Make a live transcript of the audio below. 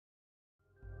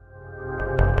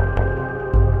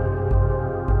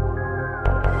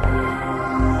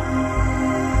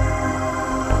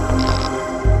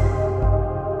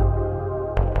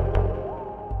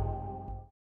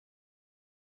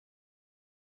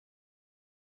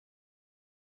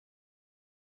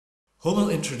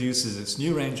Hummel introduces its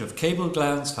new range of cable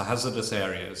glands for hazardous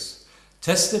areas,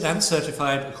 tested and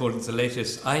certified according to the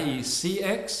latest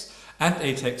IECX and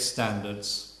ATEX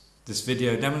standards. This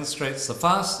video demonstrates the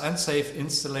fast and safe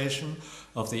installation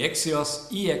of the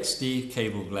EXIOS EXD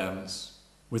cable glands.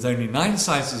 With only 9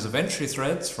 sizes of entry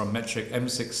threads from metric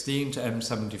M16 to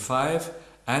M75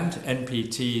 and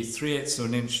NPT 3/8 of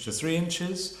an inch to 3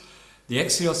 inches, the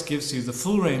EXIOS gives you the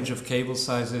full range of cable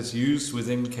sizes used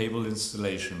within cable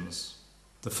installations.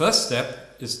 The first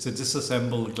step is to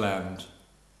disassemble the gland.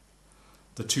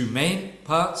 The 2 main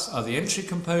parts are the entry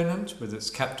component with its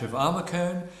captive armor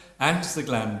cone and the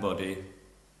gland body.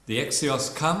 The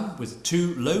EXIOS come with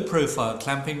 2 low-profile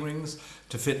clamping rings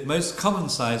to fit most common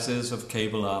sizes of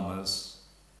cable armors.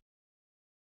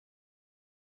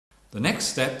 The next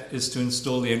step is to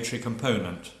install the entry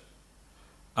component.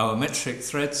 Our metric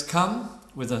threads come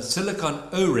with a silicone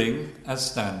O-ring as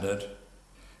standard.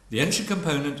 The entry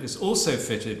component is also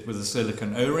fitted with a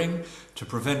silicone O-ring to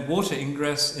prevent water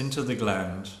ingress into the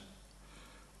gland,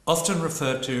 often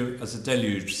referred to as a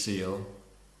deluge seal.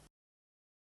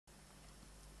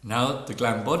 Now the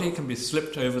gland body can be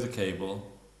slipped over the cable.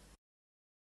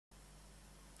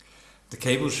 The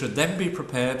cable should then be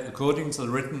prepared according to the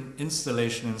written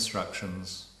installation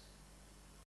instructions.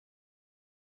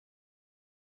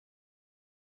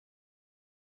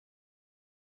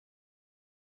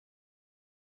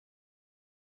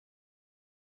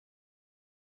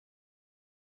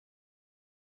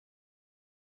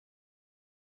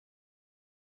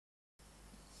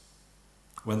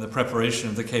 When the preparation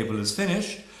of the cable is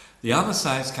finished, the armor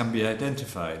size can be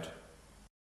identified.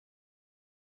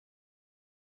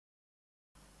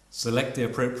 Select the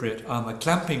appropriate armor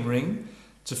clamping ring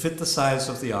to fit the size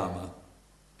of the armor.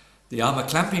 The armor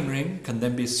clamping ring can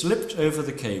then be slipped over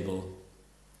the cable.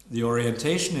 The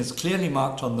orientation is clearly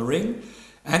marked on the ring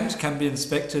and can be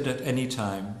inspected at any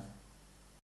time.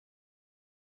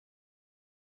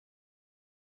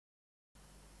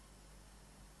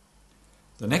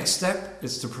 The next step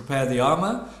is to prepare the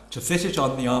armor to fit it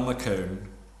on the armor cone.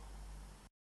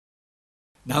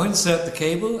 Now insert the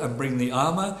cable and bring the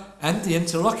armor and the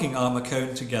interlocking armor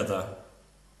cone together.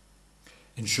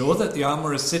 Ensure that the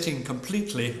armor is sitting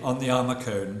completely on the armor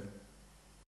cone.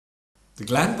 The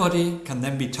gland body can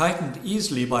then be tightened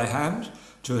easily by hand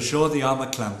to assure the armor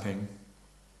clamping.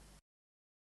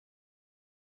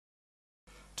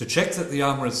 To check that the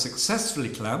armor is successfully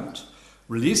clamped,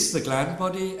 release the gland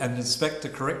body and inspect the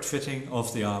correct fitting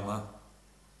of the armor.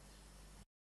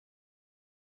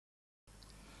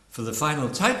 For the final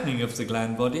tightening of the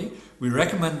gland body, we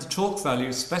recommend the torque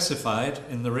value specified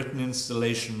in the written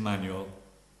installation manual.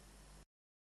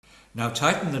 Now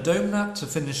tighten the dome nut to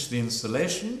finish the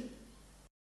installation.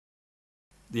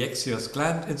 The EXIOS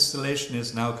gland installation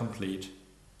is now complete.